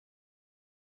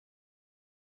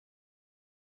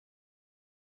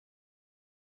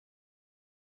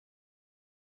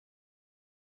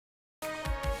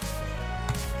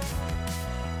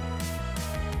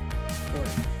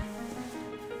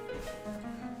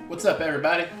What's up,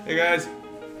 everybody? Hey guys.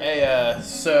 Hey,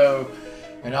 so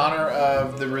in honor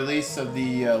of the release of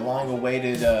the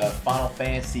long-awaited Final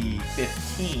Fantasy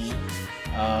 15,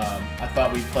 I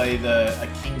thought we'd play a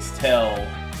King's Tale.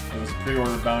 It was a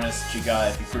pre-order bonus that you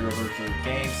got if you pre-ordered through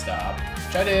GameStop,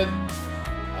 which I did.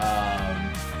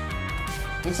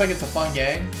 Looks like it's a fun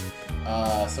game,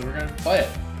 so we're gonna play it.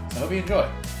 So I hope you enjoy.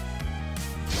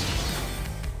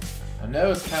 I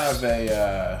know it's kind of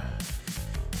a.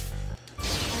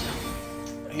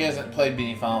 He hasn't played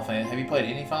any Final Fantasy. Have you played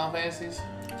any Final Fantasies?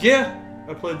 Yeah,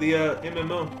 I played the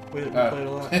MMO. We played a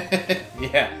lot.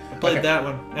 Yeah. I played that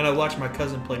one, and I watched my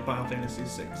cousin play Final Fantasy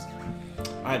 6.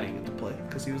 I didn't get to play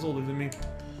because he was older than me.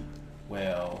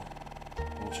 Well,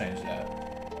 we'll change that.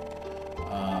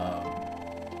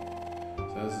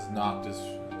 So this is Noctis.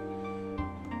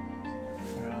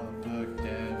 Around the book,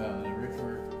 Dad, about the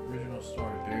original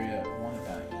story, bury that one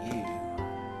about you.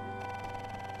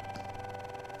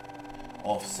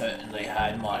 I've certainly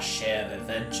had my share of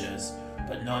adventures,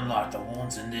 but none like the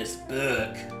ones in this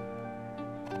book.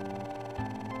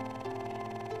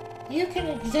 You can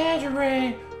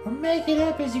exaggerate or make it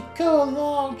up as you go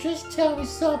along. Just tell me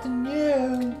something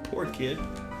new. Poor kid.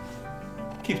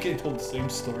 Keep getting told the same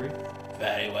story.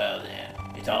 Very well then.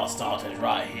 It all started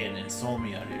right here in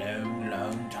Insomnia a long,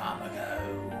 long time ago.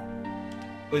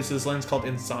 Wait, so this land's called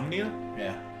Insomnia?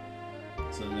 Yeah.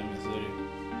 So in Missouri.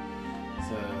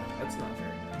 So That's not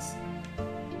very nice.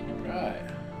 right.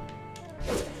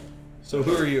 So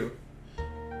who are you?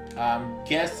 I'm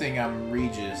guessing I'm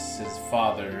Regis, his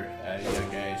father at a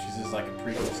young age. This is like a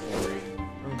prequel story.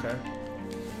 Okay.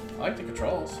 I like the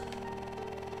controls.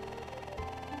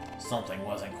 Something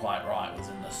wasn't quite right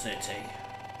within the city.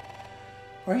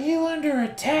 Were you under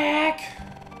attack?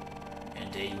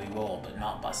 Indeed we were, but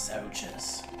not by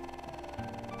soldiers.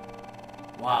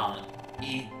 While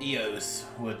Eos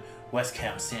would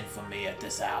Westcamp send for me at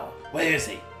this hour. Where is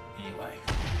he? Anyway.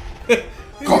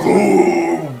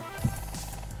 Kaboom!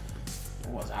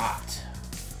 What was that?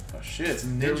 Oh shit, it's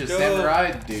Ninja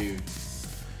Samurai dude.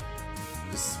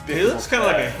 He looks kind of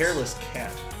like a hairless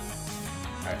cat.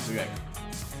 Alright, so we got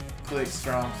click,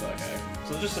 strong, so okay.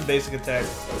 So just some basic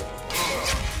attacks.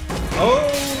 Oh!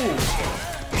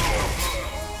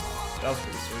 That was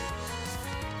pretty sweet.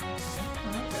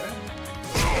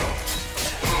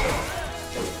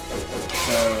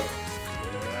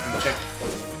 Okay.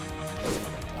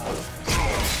 So,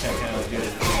 check how good it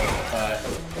is.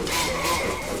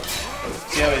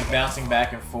 See how he's bouncing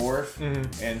back and forth?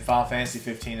 Mm-hmm. In Final Fantasy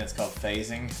 15, that's called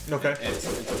phasing. Okay. It's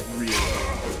really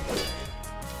cool.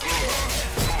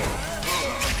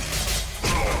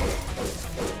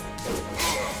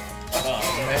 Oh,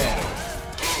 man.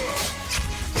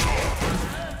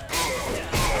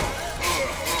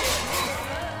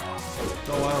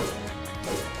 Oh, wow.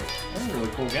 That's a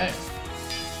really cool game.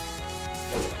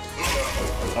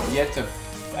 I've yet to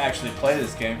actually play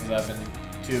this game because I've been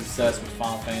too obsessed with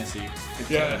Final Fantasy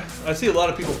 15. Yeah, I see a lot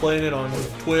of people playing it on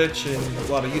Twitch and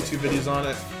a lot of YouTube videos on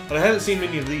it, but I haven't seen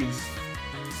many of these.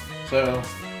 So,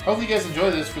 hopefully you guys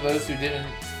enjoy this. For those who didn't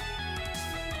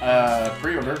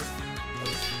pre-order,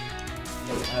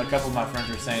 a couple of my friends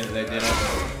were saying that they did it.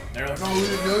 They're like, "Oh, we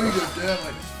didn't know you did that." I'm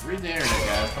like, just read the internet,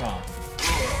 guys. Come on.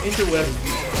 Interweb.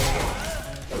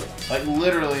 Like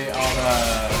literally on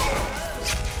the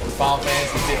Final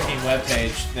Fantasy 15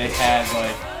 webpage, they had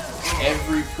like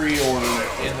every pre-order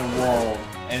in the world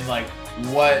and like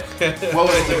what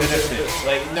was the benefit?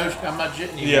 Like, no, I'm not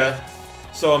jitting you. Yeah.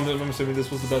 So I'm assuming this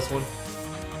was the best one.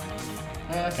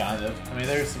 Kind of. I mean,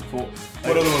 there's some cool. Like,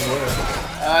 What other ones were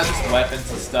there? Just weapons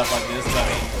and stuff like this. But, I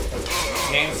mean,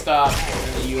 GameStop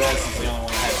in the US is the only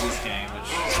one that has this game, which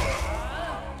is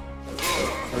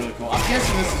really cool. I'm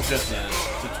guessing this is just a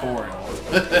tutorial.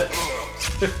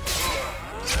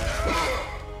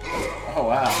 Oh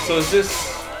wow. So is this?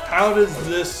 How does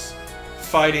this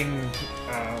fighting?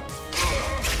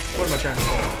 What am I trying to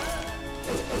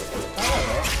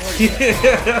say?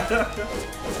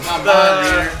 I'm not buying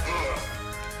reader.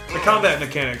 The combat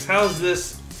mechanics. How is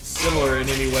this similar in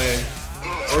any way,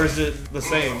 or is it the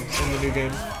same in the new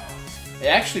game? It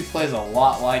actually plays a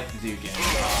lot like the new game.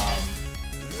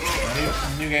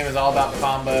 The new game is all about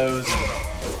combos.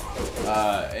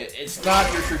 And, it's not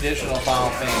your traditional Final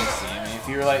Fantasy. I mean, if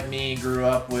you're like me and grew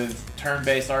up with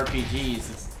turn-based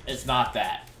RPGs, it's not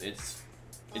that. It's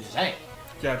insane.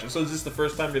 Gotcha. So is this the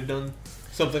first time they've done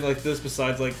something like this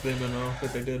besides like the MMO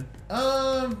that they did?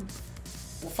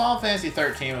 Well, Final Fantasy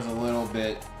 13 was a little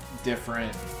bit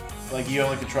different. Like, you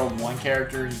only controlled one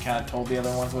character, and you kind of told the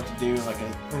other ones what to do, like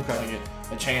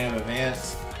a chain of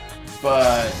events.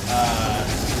 But,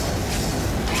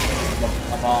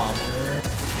 a bomb.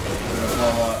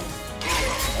 Blow up.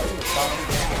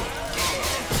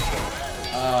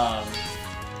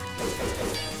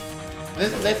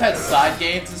 They've had side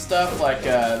games and stuff, like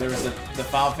there was the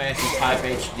Final Fantasy Type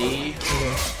HD.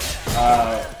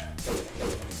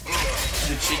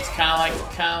 The cheats kind of like,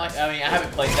 I mean, I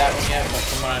haven't played that one yet, but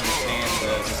from what I understand,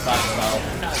 the side style is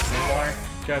kind of similar.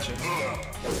 Gotcha.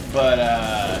 But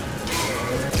I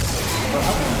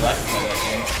really like to play that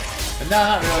game. But no,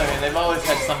 not really. I mean, they've always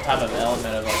had some type of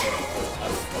element of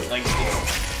like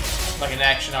it's like an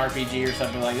action RPG or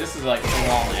something. Like this is like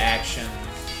full-on action.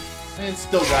 And it's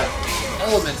still got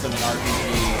elements of an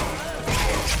RPG,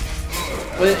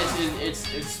 but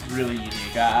it's really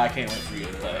unique. I can't wait for you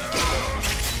to play it.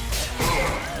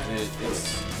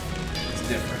 It's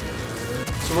different.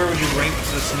 So where would you rank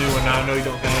this new one? Now I know you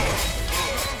don't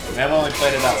have. I mean, I've only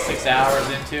played about 6 hours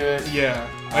into it. Yeah,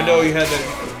 I know you had to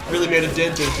really made a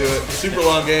dent into it. Super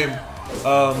long game,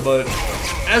 but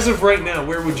as of right now,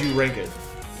 where would you rank it?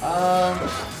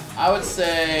 I would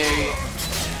say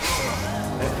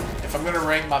if I'm gonna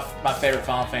rank my favorite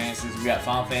Final Fantasies, we got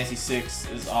Final Fantasy 6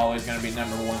 is always gonna be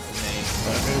number 1 for me.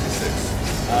 Final Fantasy 6.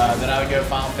 Then I would go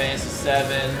Final Fantasy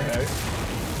 7. Okay.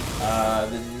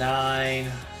 Then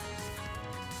 9.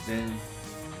 Then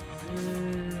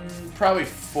probably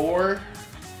 4.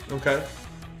 Okay.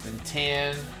 Then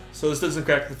 10. So this doesn't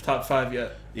crack the top 5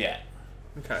 yet. Yeah.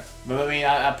 Okay. But I mean,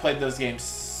 I played those games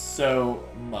so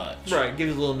much. Right. Give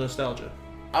you a little nostalgia.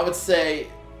 I would say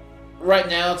right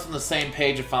now it's on the same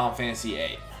page of Final Fantasy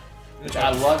 8, which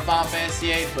I love Final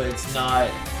Fantasy 8, but it's not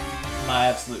my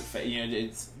absolute favorite. You know,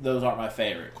 those aren't my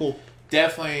favorite. Cool.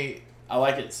 Definitely, I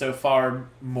like it so far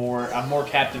more. I'm more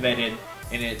captivated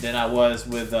in it than I was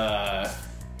with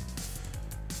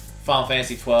Final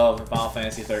Fantasy 12 and Final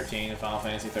Fantasy 13 and Final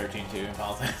Fantasy 13 2 and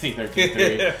Final Fantasy 13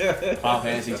 3, Final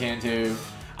Fantasy 10 2.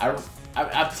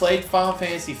 I played Final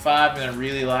Fantasy 5 and I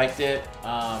really liked it.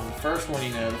 The first one,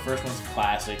 you know, the first one's a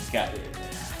classic.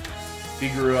 If you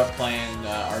grew up playing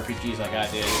RPGs like I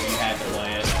did, you had to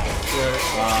play it.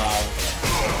 Right.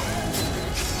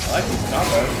 I like these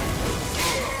combos,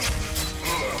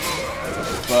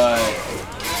 but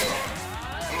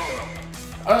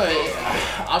I don't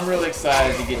know, I'm really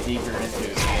excited to get deeper into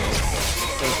it. Man.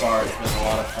 So far, it's been a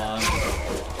lot of fun.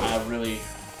 I really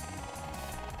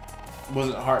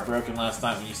wasn't heartbroken last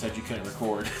night when you said you couldn't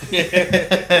record.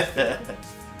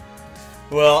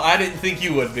 Well, I didn't think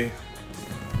you would be.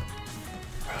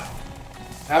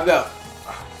 How about,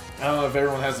 I don't know if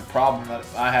everyone has a problem that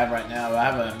I have right now, but I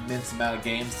have an immense amount of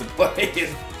games to play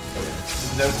and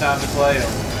there's no time to play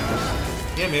them.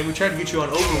 Yeah, man, we tried to get you on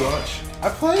Overwatch. I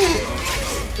play it.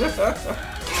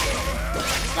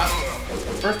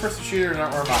 First-person shooters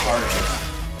aren't where my heart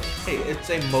is. Hey, it's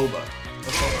a MOBA.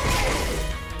 Okay.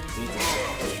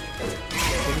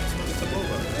 It's a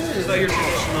MOBA. It's not your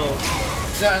traditional.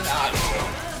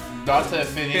 Not to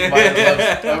offend anybody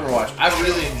that loves Overwatch. I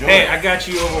really enjoy it. Hey, I got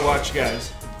you Overwatch,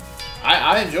 guys.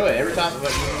 I enjoy it every time.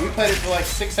 Like, we played it for like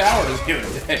 6 hours the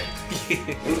other day.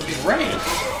 It was great.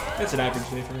 That's an average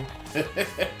day for me.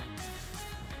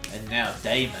 And now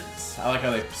Damons. I like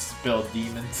how they spell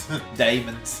demons.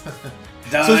 Damons.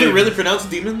 So is it really pronounced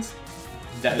demons?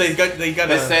 They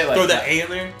gotta say it like throw that A in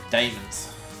there? Damons.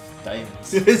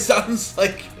 Damons. It sounds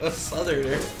like a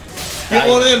southerner. Get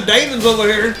one of them Damons over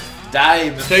here.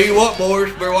 Damons. Tell you what,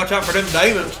 boys, better watch out for them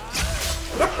Damons.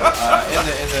 In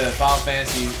the Final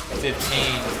Fantasy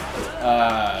 15,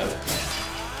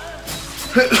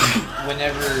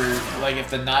 whenever, like,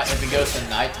 if it goes to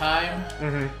nighttime,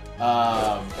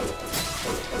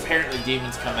 apparently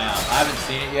demons come out. I haven't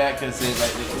seen it yet because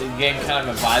the game kind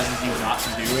of advises you not to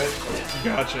do it.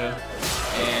 Gotcha.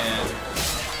 And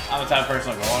I'm the type of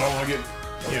person like, oh, I don't want to get,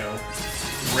 you know,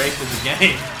 raped in the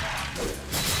game.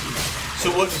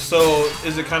 So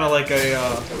is it kind of like a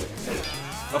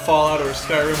Fallout or a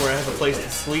Skyrim where I have a place to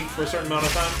sleep for a certain amount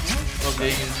of time? Okay.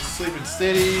 You can sleep in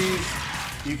cities.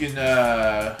 You can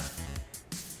oh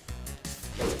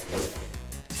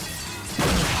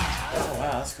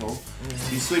wow, that's cool.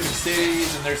 You sleep in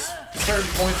cities, and there's certain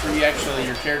points where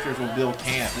your characters will build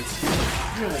camp. It's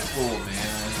really cool,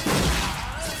 man.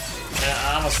 And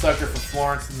I'm a sucker for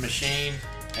Florence and the Machine,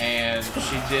 and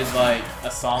she did like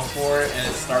a song for it, and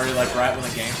it started like right when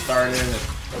the game started. And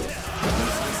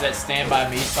it's that "Stand By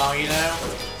Me" song, you know?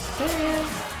 Stand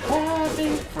by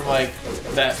me. From like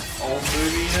that old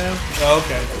movie, you know? Oh,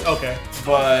 okay.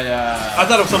 But I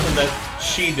thought it was something that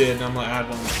she did, and I'm like, I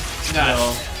don't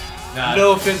know.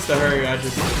 No offense to her, I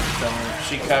just don't.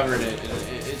 She covered it.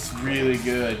 It's really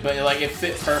good, but like it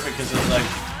fit perfect because it's like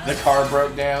the car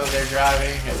broke down that they're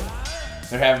driving, and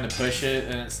they're having to push it,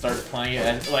 and it starts playing it,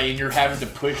 and like you're having to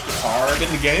push the car in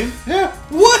the game. Yeah.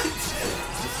 What? It's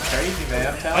crazy, man.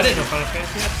 I'm telling you. I didn't know Final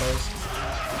Fantasy had cars.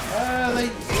 They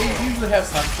usually have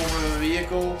some form of a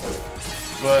vehicle,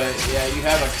 but yeah, you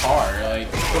have a car.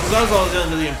 Like, because I was always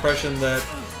under the impression that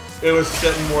it was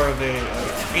set in more of a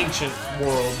ancient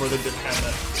world where they didn't have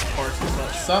that parts and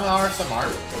such. Some are, some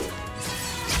aren't.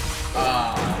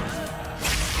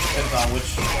 Depends on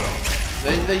which.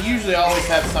 They usually always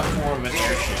have some form of an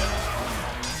airship.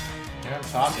 Here I'm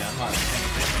talking. I'm not saying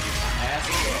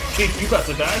anything. Keith, you about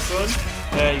to die, son.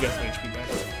 Yeah, you got some HP back.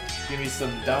 Give me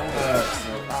some donuts.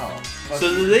 Or, oh, so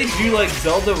do they do like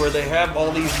Zelda, where they have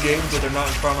all these games, but they're not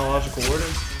in chronological order?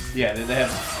 Yeah, they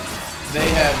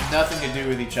have nothing to do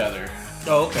with each other.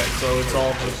 Oh, okay. So it's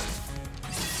all just.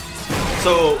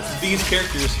 So these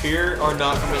characters here are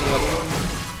not from any other one.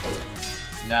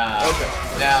 Nah. Okay.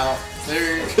 Now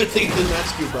there. Good thing you didn't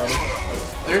ask you about it.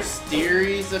 There's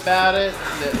theories about it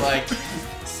that like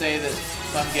say that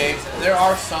some games. There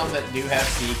are some that do have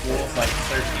sequels, like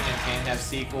 13 and 10 have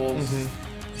sequels. Mm-hmm.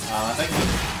 I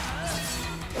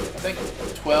think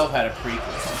 12 had a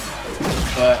prequel,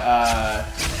 but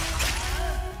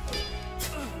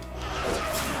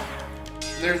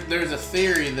there's a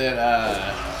theory that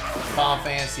Final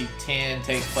Fantasy X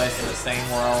takes place in the same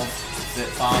world that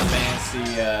Final Fantasy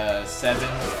 7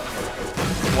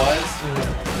 was.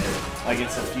 Mm-hmm. Like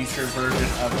it's a future version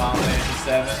of Final Fantasy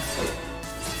 7.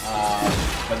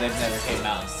 But they've never came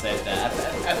out and said that.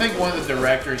 I think one of the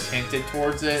directors hinted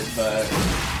towards it, but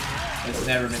it's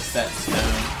never been set in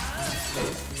stone.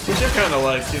 Which are kind of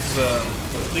like, it's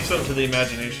leaves up to the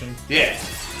imagination. Yeah.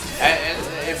 And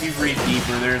if you read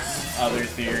deeper, there's other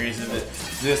theories of it.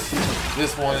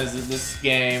 This one is this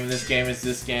game is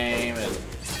this game, and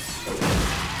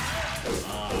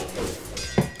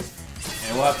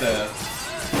we'll have to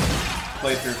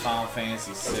play through Final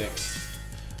Fantasy 6.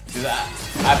 Because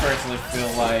I personally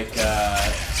feel like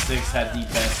 6 had the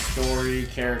best story,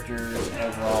 characters,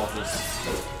 overall, just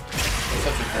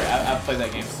such a great. I've played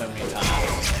that game so many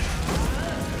times.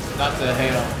 Not to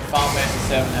hate on Final Fantasy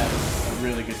 7 had a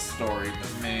really good story, but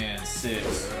man,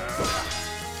 6,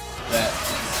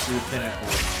 that's the pinnacle.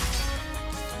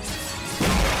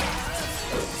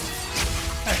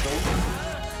 Kinda cool.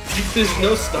 There's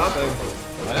no stopping.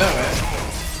 I know, man.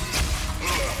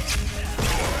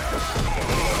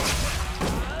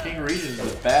 Regis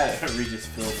is bad at Regis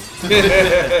Philbin.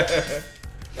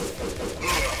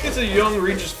 It's a young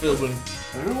Regis Philbin.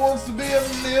 Who wants to be a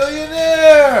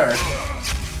millionaire?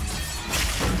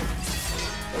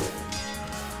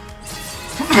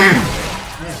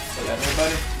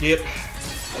 Everybody? Yep.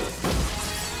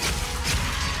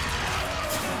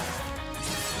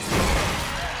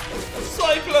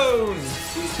 Cyclone!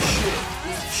 Eat shit.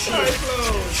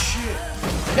 Cyclone! Shit.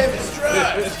 Heavy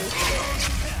strike.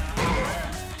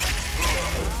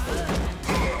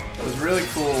 What's really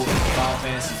cool in Final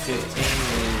Fantasy 15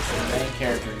 is the main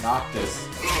character Noctis.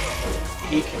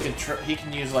 He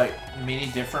can use like many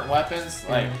different weapons.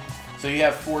 Like so you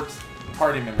have 4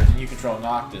 party members and you control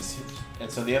Noctis, and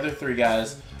so the other 3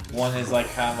 guys, one is like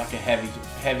kind of like a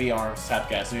heavy arms type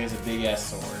guy, so he has a big ass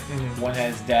sword. One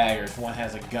has daggers, one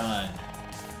has a gun.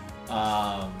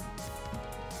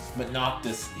 But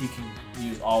Noctis, he can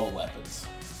use all the weapons.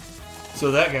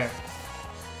 So that guy.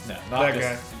 No, Noctis.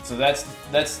 That guy. So that's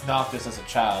Noctis as a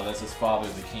child. That's his father,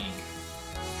 the king.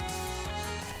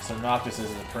 So Noctis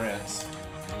is the prince.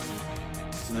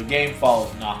 So the game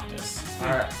follows Noctis.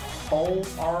 Alright, hold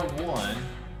R1.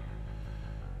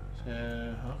 So,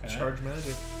 okay. Charge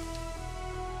magic.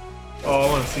 Oh, I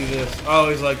want to see this. I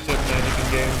always like took magic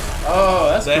in games. Oh,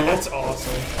 that's cool. That's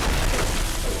awesome.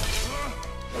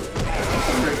 That's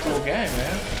a pretty cool game,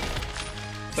 man.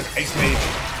 It's like Ice Mage.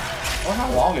 I wonder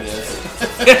how long it is.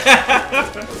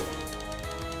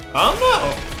 I don't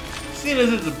know. Seeing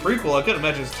as it's a prequel, I couldn't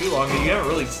imagine it's too long, and you haven't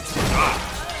really stopped.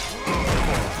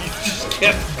 You just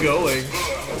kept going.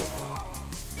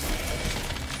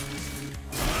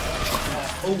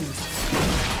 Oh.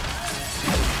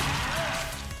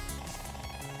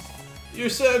 You're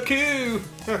so cool!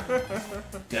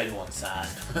 Good one, son.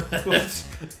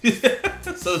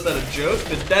 So is that a joke?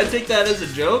 Did Dad take that as a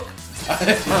joke?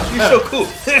 You're so cool.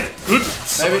 Good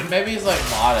son. Maybe he's like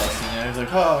modest, you know. He's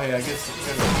like, oh yeah, I guess it's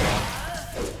good.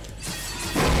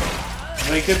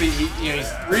 But he could be,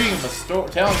 he's reading him a story,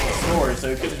 telling him a story, so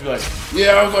he could just be like,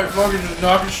 yeah, I was like fucking just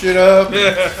knocking shit up, being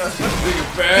a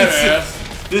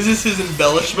badass. This is his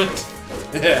embellishment.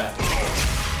 Yeah.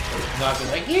 Not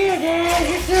like, yeah, Dad,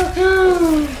 you're so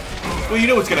cool. Well, you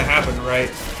know what's gonna happen,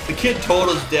 right? The kid told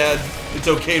his dad it's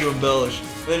okay to embellish.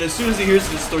 And then as soon as he hears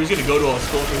this story, he's gonna go to all his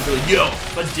sculptors and be like, yo,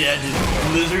 my dad did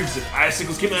lizards and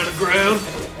icicles came out of the ground.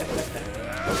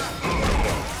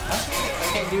 I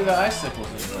can't do the icicles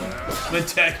anymore. An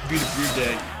attack beat up your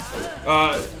dad.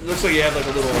 Looks like you have like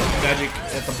a little magic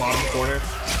at the bottom corner,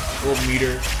 a little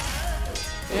meter.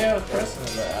 Yeah, I was pressing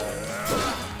it, but I don't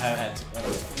know. I haven't had to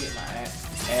get my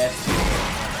ass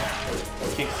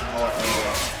kick some more.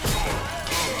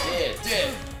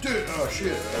 Dead. Oh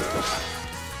shit.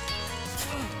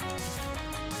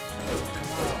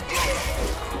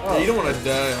 Yeah, you don't want to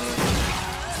die on it.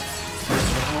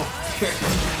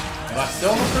 Am I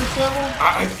still on the first level?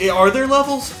 Are there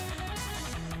levels?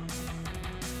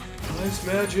 Nice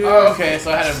magic. Oh, okay,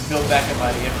 so I had to build back up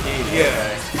my EMP. Yeah.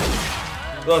 Okay.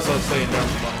 Well, that's what I'm saying down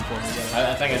the bottom corner.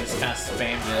 I think I just kind of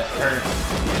spammed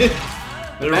it.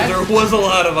 There was a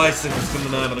lot of icicles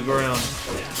coming out of the ground.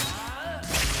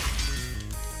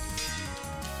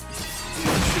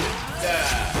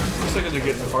 Looks like they're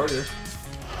getting harder.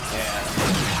 Yeah.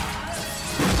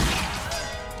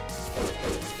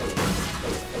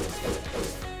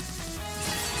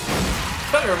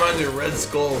 Kind of reminds me of Red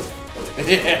Skull.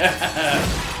 Yeah.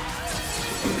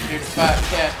 Here to fight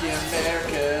Captain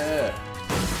America.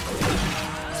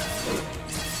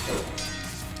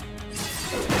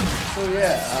 So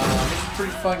yeah, it's a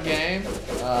pretty fun game.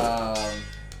 I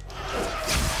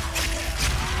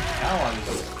want to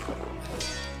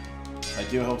just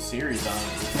do a whole series on it.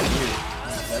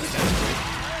 That'd be kind of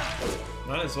cool.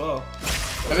 Might as well.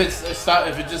 If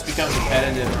it just becomes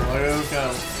competitive, or like,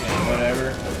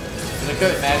 whatever. Because I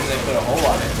couldn't imagine they put a whole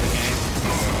lot into the game.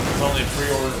 It's only a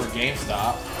pre-order for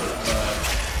GameStop.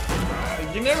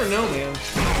 You never know, man.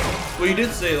 Well, you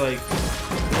did say like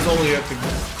it's only up to.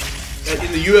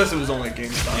 In the U.S., it was only at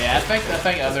GameStop. Yeah, I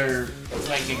think other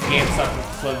like GameStop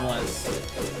equivalents,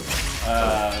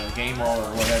 Game Roll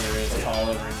or whatever it's called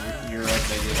over in Europe,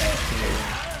 they did that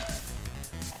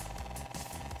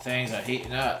too. Things are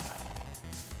heating up.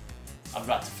 I'm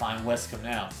about to find Westcom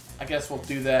now. I guess we'll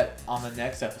do that on the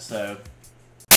next episode.